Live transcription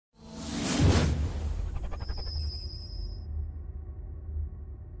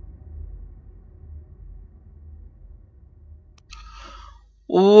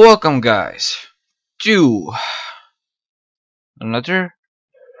Welcome, guys, to another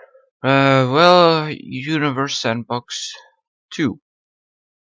Universe Sandbox 2.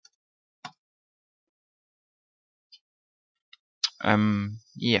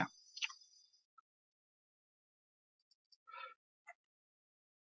 Yeah.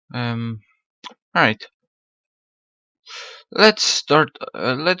 All right. Let's start.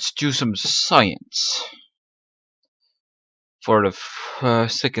 Let's do some science for the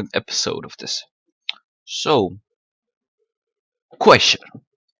second episode of this. So, question: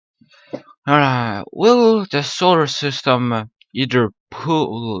 will the solar system either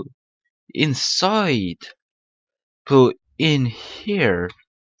pull inside, pull in here,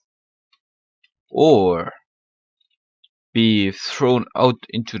 or be thrown out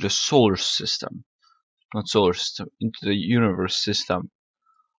into the solar system, not solar system, into the universe system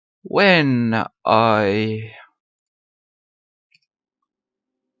when I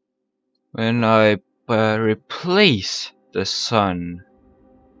replace the sun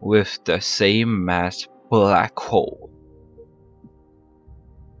with the same mass black hole.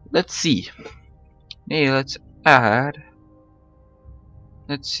 Let's see. Hey, let's add.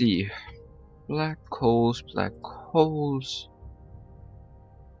 Let's see. Black holes.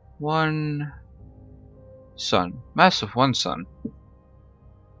 One sun. Mass of one sun.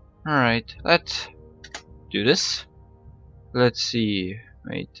 Alright, let's do this. Let's see.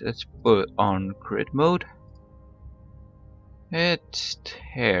 Wait, let's put it on grid mode. It's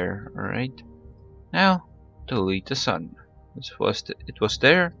there. Alright. Now, delete the sun. It was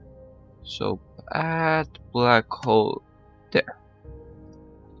there. So add black hole there.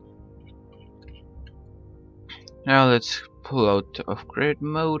 Now let's pull out of grid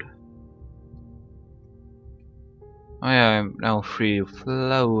mode. Oh yeah, I'm now free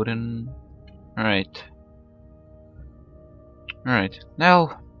floating. Alright. Alright,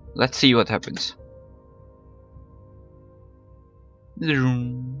 now let's see what happens.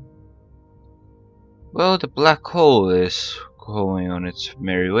 Well, the black hole is going on its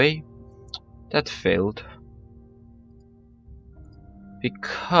merry way. That failed.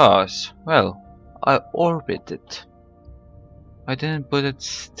 Because, well, I orbited. I didn't put it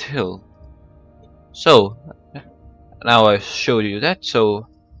still. So, now I showed you that, so...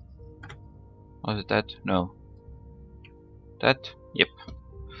 Was it that? No. That? Yep.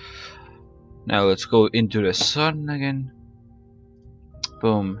 Now let's go into the sun again.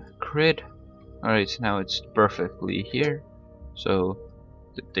 Boom. Grid. Alright, now it's perfectly here. So,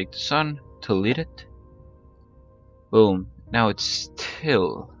 take the sun, delete it. Boom. Now it's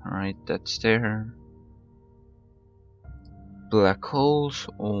still. Alright, that's there. Black holes,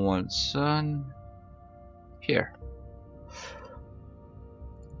 one sun. Here.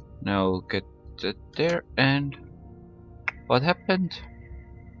 Now get it there, and what happened?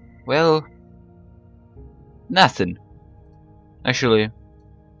 Well, nothing. Actually,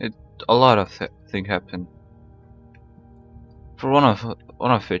 a lot of things happened. For one of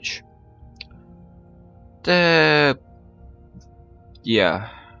which, yeah,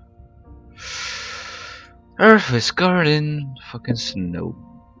 Earth is covered in fucking snow.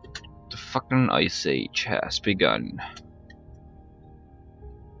 The fucking ice age has begun.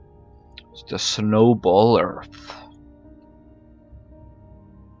 It's the snowball Earth.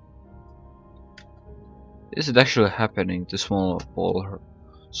 Is it actually happening? The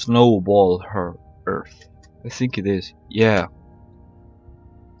snowball Earth. I think it is. Yeah.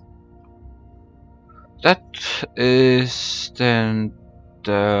 That is then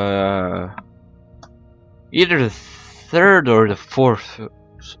the either the third or the fourth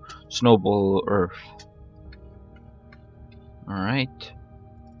snowball Earth. Alright.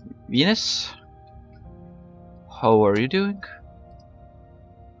 Venus? How are you doing?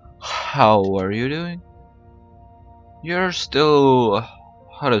 How are you doing? You're still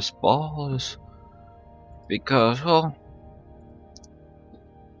hot as balls. Because, well,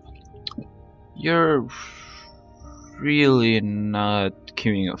 you're really not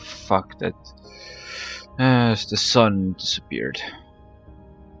giving a fuck that as the sun disappeared.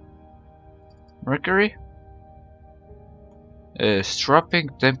 Mercury is dropping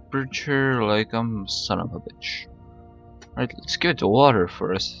temperature like I'm a son of a bitch. Alright, let's give it the water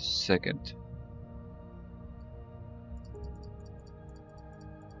for a second.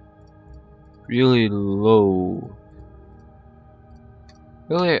 Really low.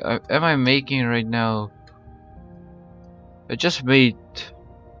 Really, am I making right now? I just made.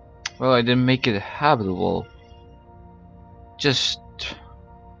 Well, I didn't make it habitable. Just,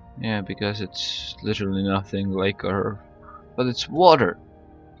 yeah, because it's literally nothing like Earth, but it's water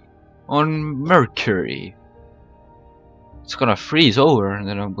on Mercury. it's gonna freeze over, and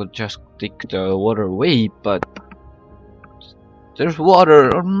then I will just take the water away. But there's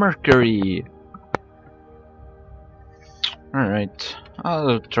water on Mercury. All right,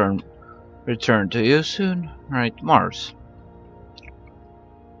 I'll return to you soon. All right, Mars.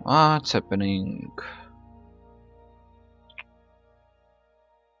 What's happening?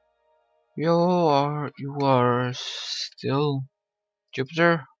 You are still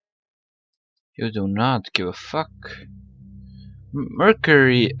Jupiter? You do not give a fuck.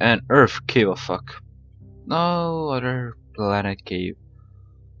 Mercury and Earth give a fuck. No other planet gave.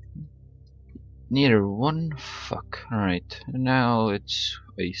 Neither one fuck. Alright, now it's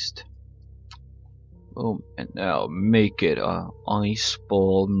waste. Boom, and now make it a ice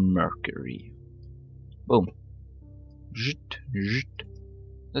ball Mercury. Boom. Zzt, zzt.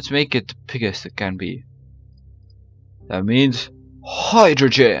 Let's make it the biggest it can be. That means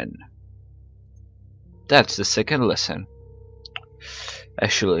hydrogen. That's the second lesson.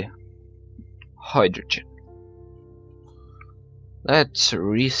 Actually, hydrogen. Let's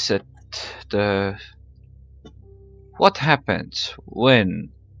reset the... What happens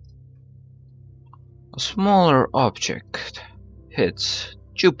when a smaller object hits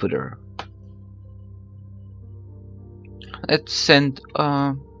Jupiter? Let's send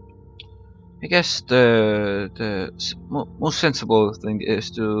I guess the most sensible thing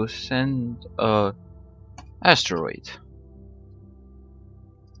is to send a asteroid,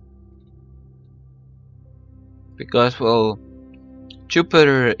 because well,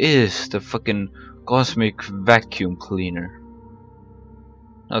 Jupiter is the fucking cosmic vacuum cleaner.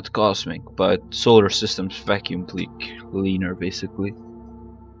 Not cosmic, but solar system's vacuum cleaner, basically.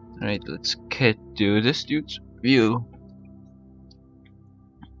 Alright, let's get to this dude's view.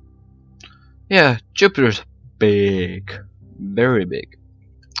 Yeah, Jupiter's big. Very big.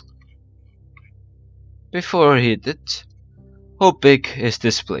 Before he hit it, how big is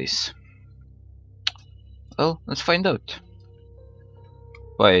this place? Well, let's find out.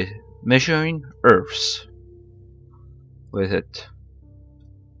 By measuring Earths with it.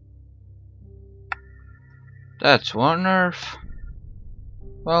 That's one Earth.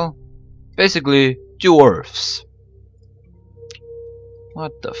 Well, basically 2 Earths.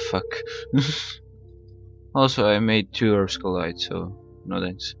 What the fuck? Also, I made 2 Earths collide, so no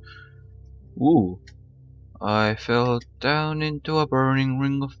thanks. Ooh. I fell down into a burning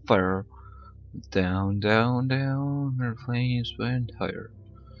ring of fire. Down, down, down, the flames went higher.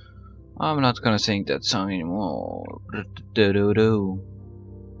 I'm not gonna sing that song anymore.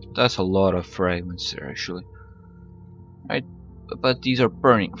 That's a lot of fragments there, actually. Right, but these are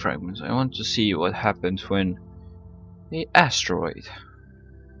burning fragments. I want to see what happens when the asteroid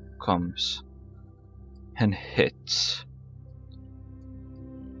comes and hits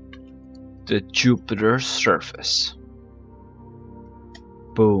the Jupiter's surface.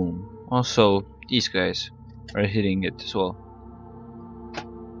 Boom. Also, these guys are hitting it as well.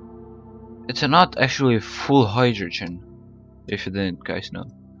 It's not actually full hydrogen, if you didn't guys know.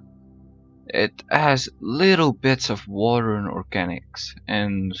 It has little bits of water and organics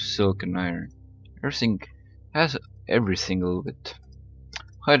and silk and iron. Everything has everything a little bit.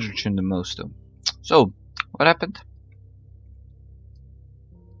 Hydrogen the most though. So, what happened?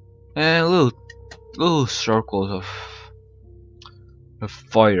 Little circles of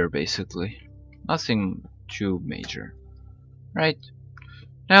fire, basically. Nothing too major. Right.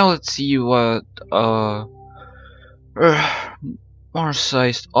 Now let's see what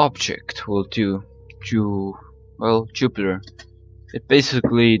Mars-sized object will do to, well, Jupiter. It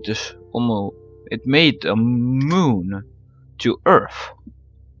basically just it made a moon to Earth.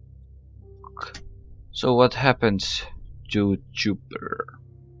 So what happens to Jupiter?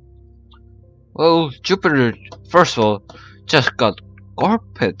 Well, Jupiter, first of all, just got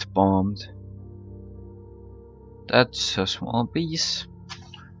carpet bombed. That's a small piece.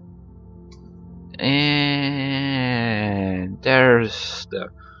 And there's the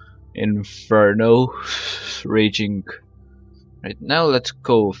inferno raging. Right, now let's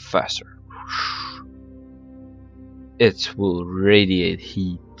go faster. It will radiate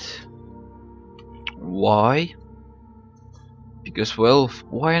heat. Why? Because, well,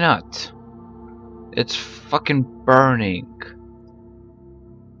 why not? It's fucking burning.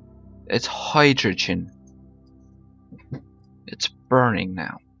 It's hydrogen. It's burning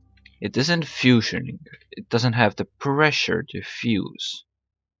now. It isn't fusioning. It doesn't have the pressure to fuse.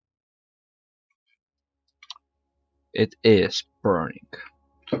 It is burning.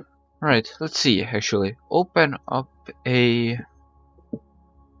 Alright, let's see actually. Open up a...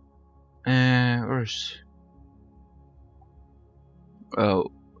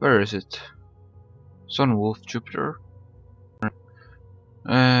 where is it? Sun Wolf Jupiter.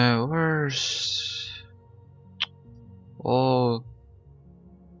 Where's all?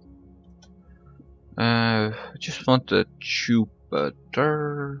 I just want the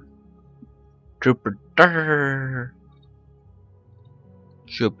Jupiter, Jupiter,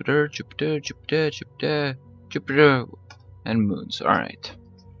 Jupiter, Jupiter, Jupiter, Jupiter, Jupiter, and moons. All right.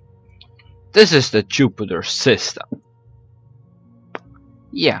 This is the Jupiter system.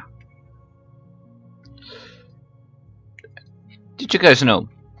 Yeah. Did you guys know?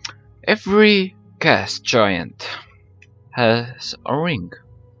 Every gas giant has a ring.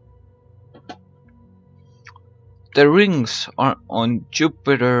 The rings are on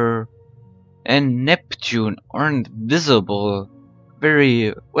Jupiter and Neptune aren't visible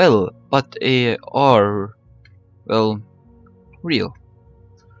very well, but they are, well, real.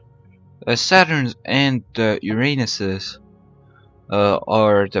 Saturn and Uranus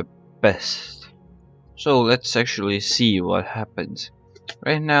are the best. So let's actually see what happens.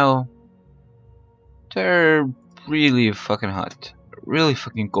 Right now, they're really fucking hot. Really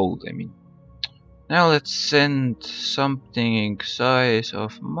fucking cold, I mean. Now let's send something size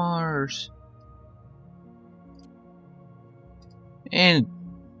of Mars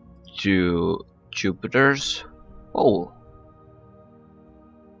into Jupiter's pole.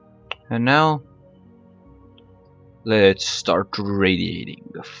 And now let it start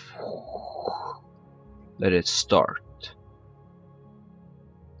radiating. Let it start.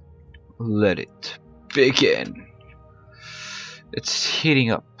 Let it begin. It's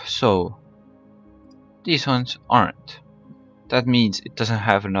heating up, so these ones aren't. That means it doesn't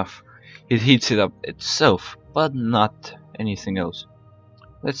have enough. It heats it up itself, but not anything else.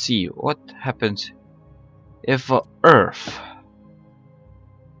 Let's see what happens if Earth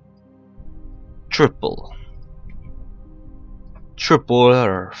triple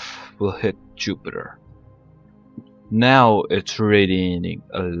Earth will hit Jupiter. Now it's radiating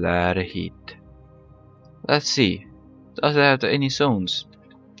a lot of heat. Let's see. Does it have any zones?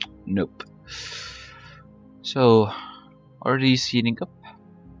 Nope. So, are these heating up?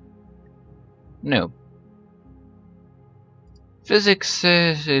 No. Physics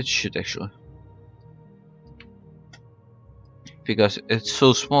says it should actually. Because it's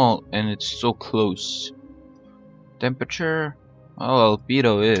so small and it's so close. Temperature? Oh,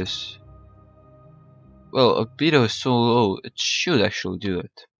 albedo is. Well, albedo is so low, it should actually do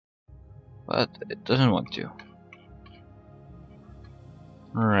it. But it doesn't want to.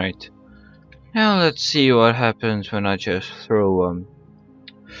 Alright. Now let's see what happens when I just throw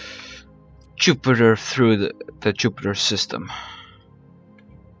Jupiter through the Jupiter system.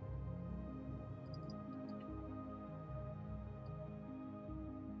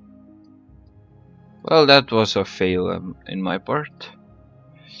 Well, that was a fail in my part.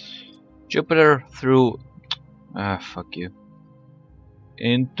 Jupiter through... fuck you.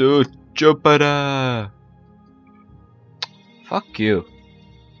 Into Jupiter! Fuck you.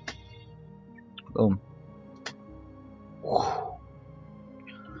 Boom.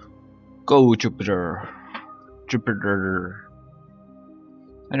 Go Jupiter. Jupiter.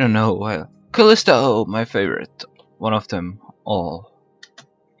 I don't know why. Callisto, my favorite. One of them all.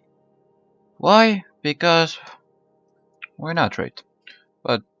 Why? Because why not, right?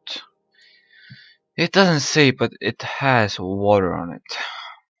 But it doesn't say, but it has water on it.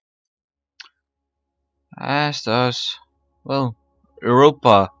 As does, well,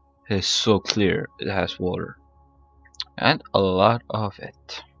 Europa is so clear it has water. And a lot of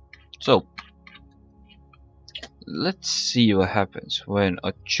it. So, let's see what happens when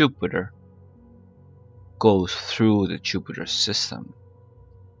a Jupiter goes through the Jupiter system.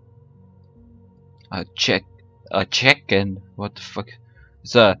 A check-in? What the fuck?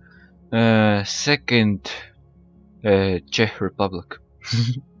 It's a second Czech Republic.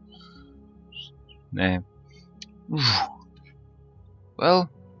 Nah. Well,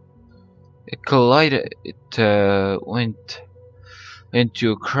 it collided. It went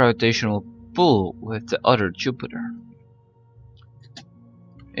into a gravitational pull with the other Jupiter.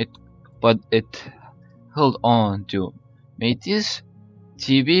 But it held on to Metis,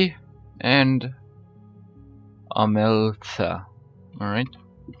 TB, and Ameltha. Alright?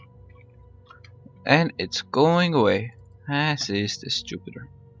 And it's going away, as is this Jupiter.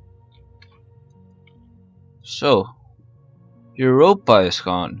 So, Europa is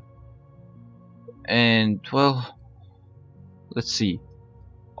gone. And, well, let's see.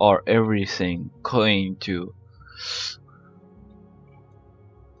 Are everything going to...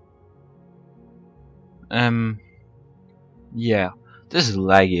 yeah, this is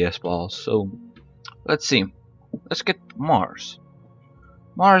laggy as balls, so let's see. Let's get Mars.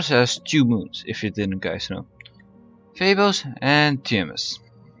 Mars has 2 moons, if you didn't guys know. Phobos and Tiamat.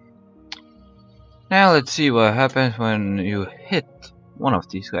 Now let's see what happens when you hit one of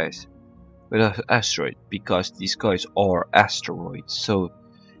these guys with an asteroid, because these guys are asteroids. So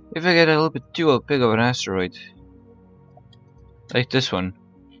if I get a little bit too big of an asteroid, like this one,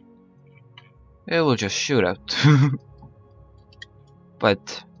 it will just shoot out.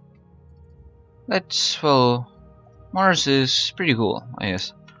 But well, Mars is pretty cool, I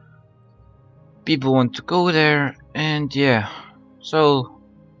guess. People want to go there, and yeah, so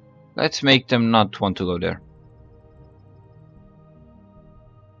let's make them not want to go there.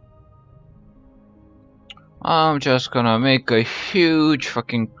 I'm just gonna make a huge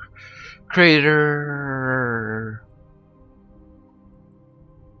fucking crater.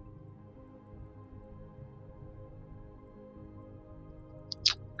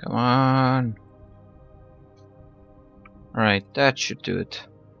 Come on. Alright, that should do it.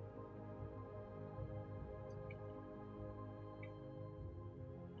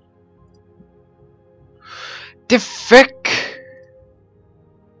 The fuck?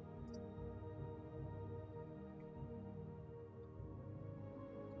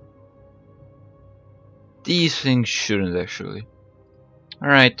 These things shouldn't actually.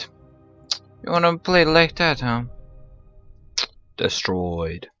 Alright. You wanna play it like that, huh?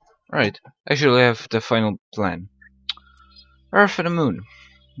 Destroyed. Right. Actually, I have the final plan. Earth and the moon.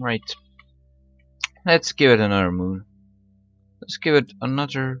 Right. Let's give it another moon. Let's give it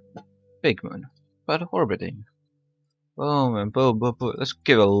another big moon. But orbiting. Boom and boom, boom, boom. Let's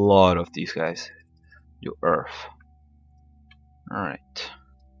give a lot of these guys. To Earth. Alright.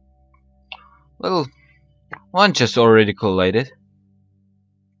 Well, one just already collided.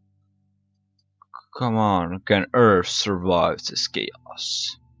 Come on, can Earth survive this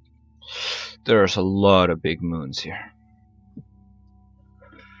chaos? There's a lot of big moons here.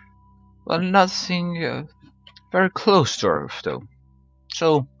 But nothing very close to Earth though.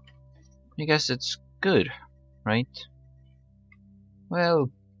 So, I guess it's good, right? Well,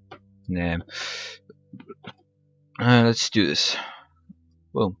 nah. Let's do this.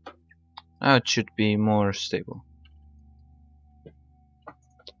 Boom. Now it should be more stable.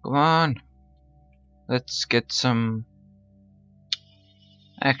 Come on. Let's get some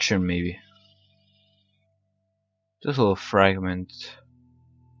action maybe. This little fragment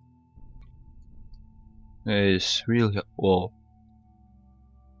is really whoa.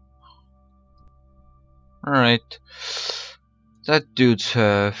 Alright. That dude's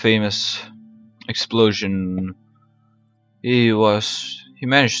famous explosion, he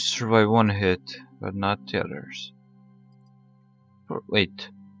managed to survive one hit, but not the others. Wait.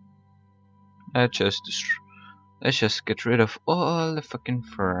 Let's just get rid of all the fucking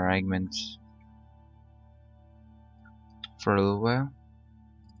fragments for a little while.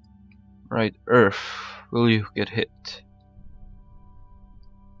 Right, Earth, will you get hit?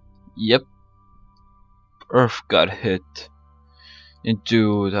 Yep. Earth got hit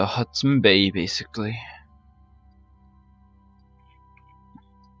into the Hudson Bay, basically.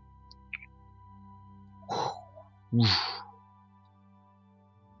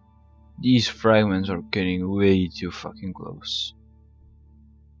 These fragments are getting way too fucking close.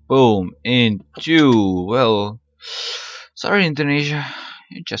 Boom, into, well, sorry Indonesia,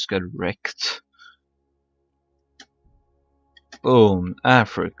 you just got wrecked. Boom,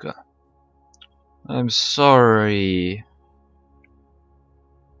 Africa. I'm sorry.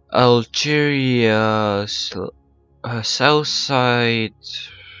 Algeria, south side,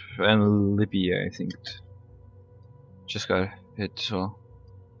 and Libya, I think, just got hit as well.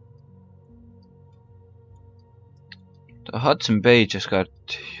 The Hudson Bay just got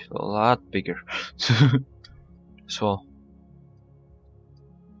a lot bigger as well.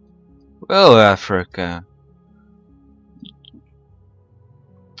 Well, Africa.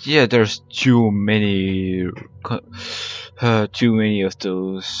 Yeah, there's too many of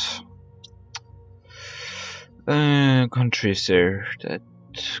those countries there that,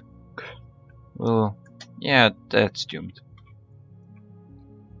 well, yeah, that's doomed.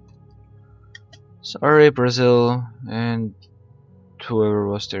 Sorry, Brazil and whoever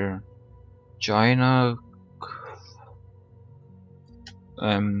was there. China,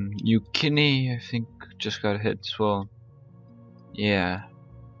 New Guinea, I think, just got hit as well. Yeah.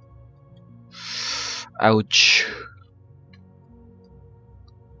 Ouch.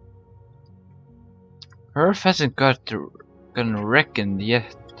 Earth hasn't gotten reckoned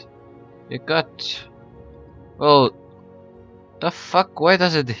yet. It got, well, the fuck? Why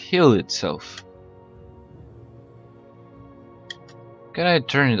does it heal itself? Can I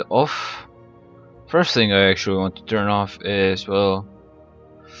turn it off? First thing I actually want to turn off is, well,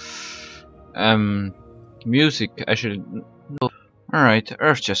 Music, I should know. Alright,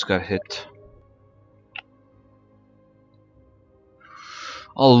 Earth just got hit.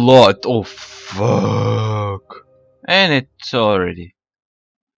 A lot. Oh fuck. And it's already.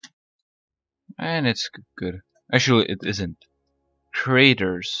 And it's good. Actually, it isn't.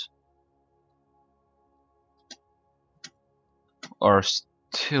 Craters are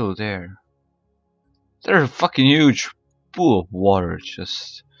still there. There's a fucking huge pool of water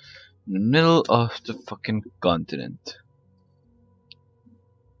just in the middle of the fucking continent.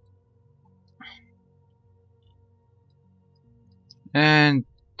 And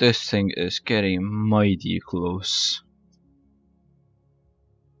this thing is getting mighty close.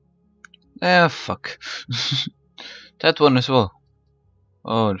 Ah, fuck. That one as well.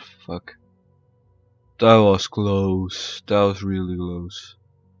 Oh, fuck. That was close. That was really close.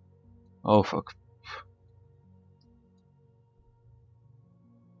 Oh, fuck.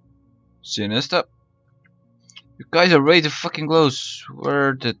 Sinister. You guys are way too fucking close.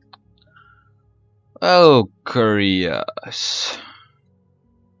 Where did... Oh, Koreas.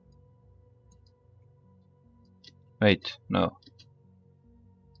 Wait, no.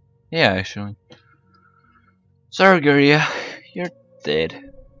 Yeah, actually. Sorry, Korea. You're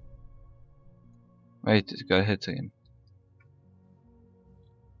dead. Wait, it got hit again.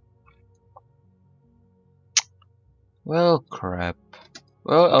 Well, crap.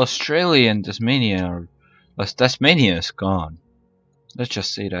 Well, Australia and Tasmania are... Tasmania is gone. Let's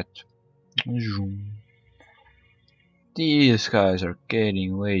just say that. These guys are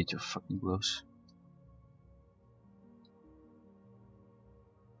getting way too fucking close.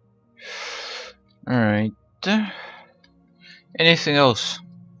 Alright. Anything else?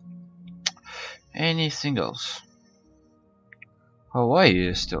 Anything else? Hawaii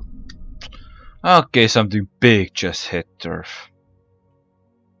is still... Okay, something big just hit Earth.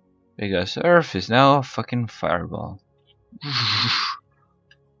 Because Earth is now a fucking fireball.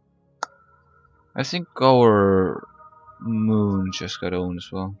 I think our moon just got owned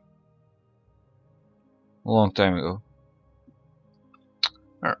as well. A long time ago.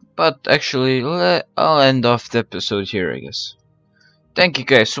 But actually, I'll end off the episode here, I guess. Thank you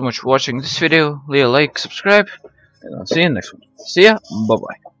guys so much for watching this video. Leave a like, subscribe, and I'll see you in the next one. See ya, bye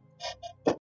bye.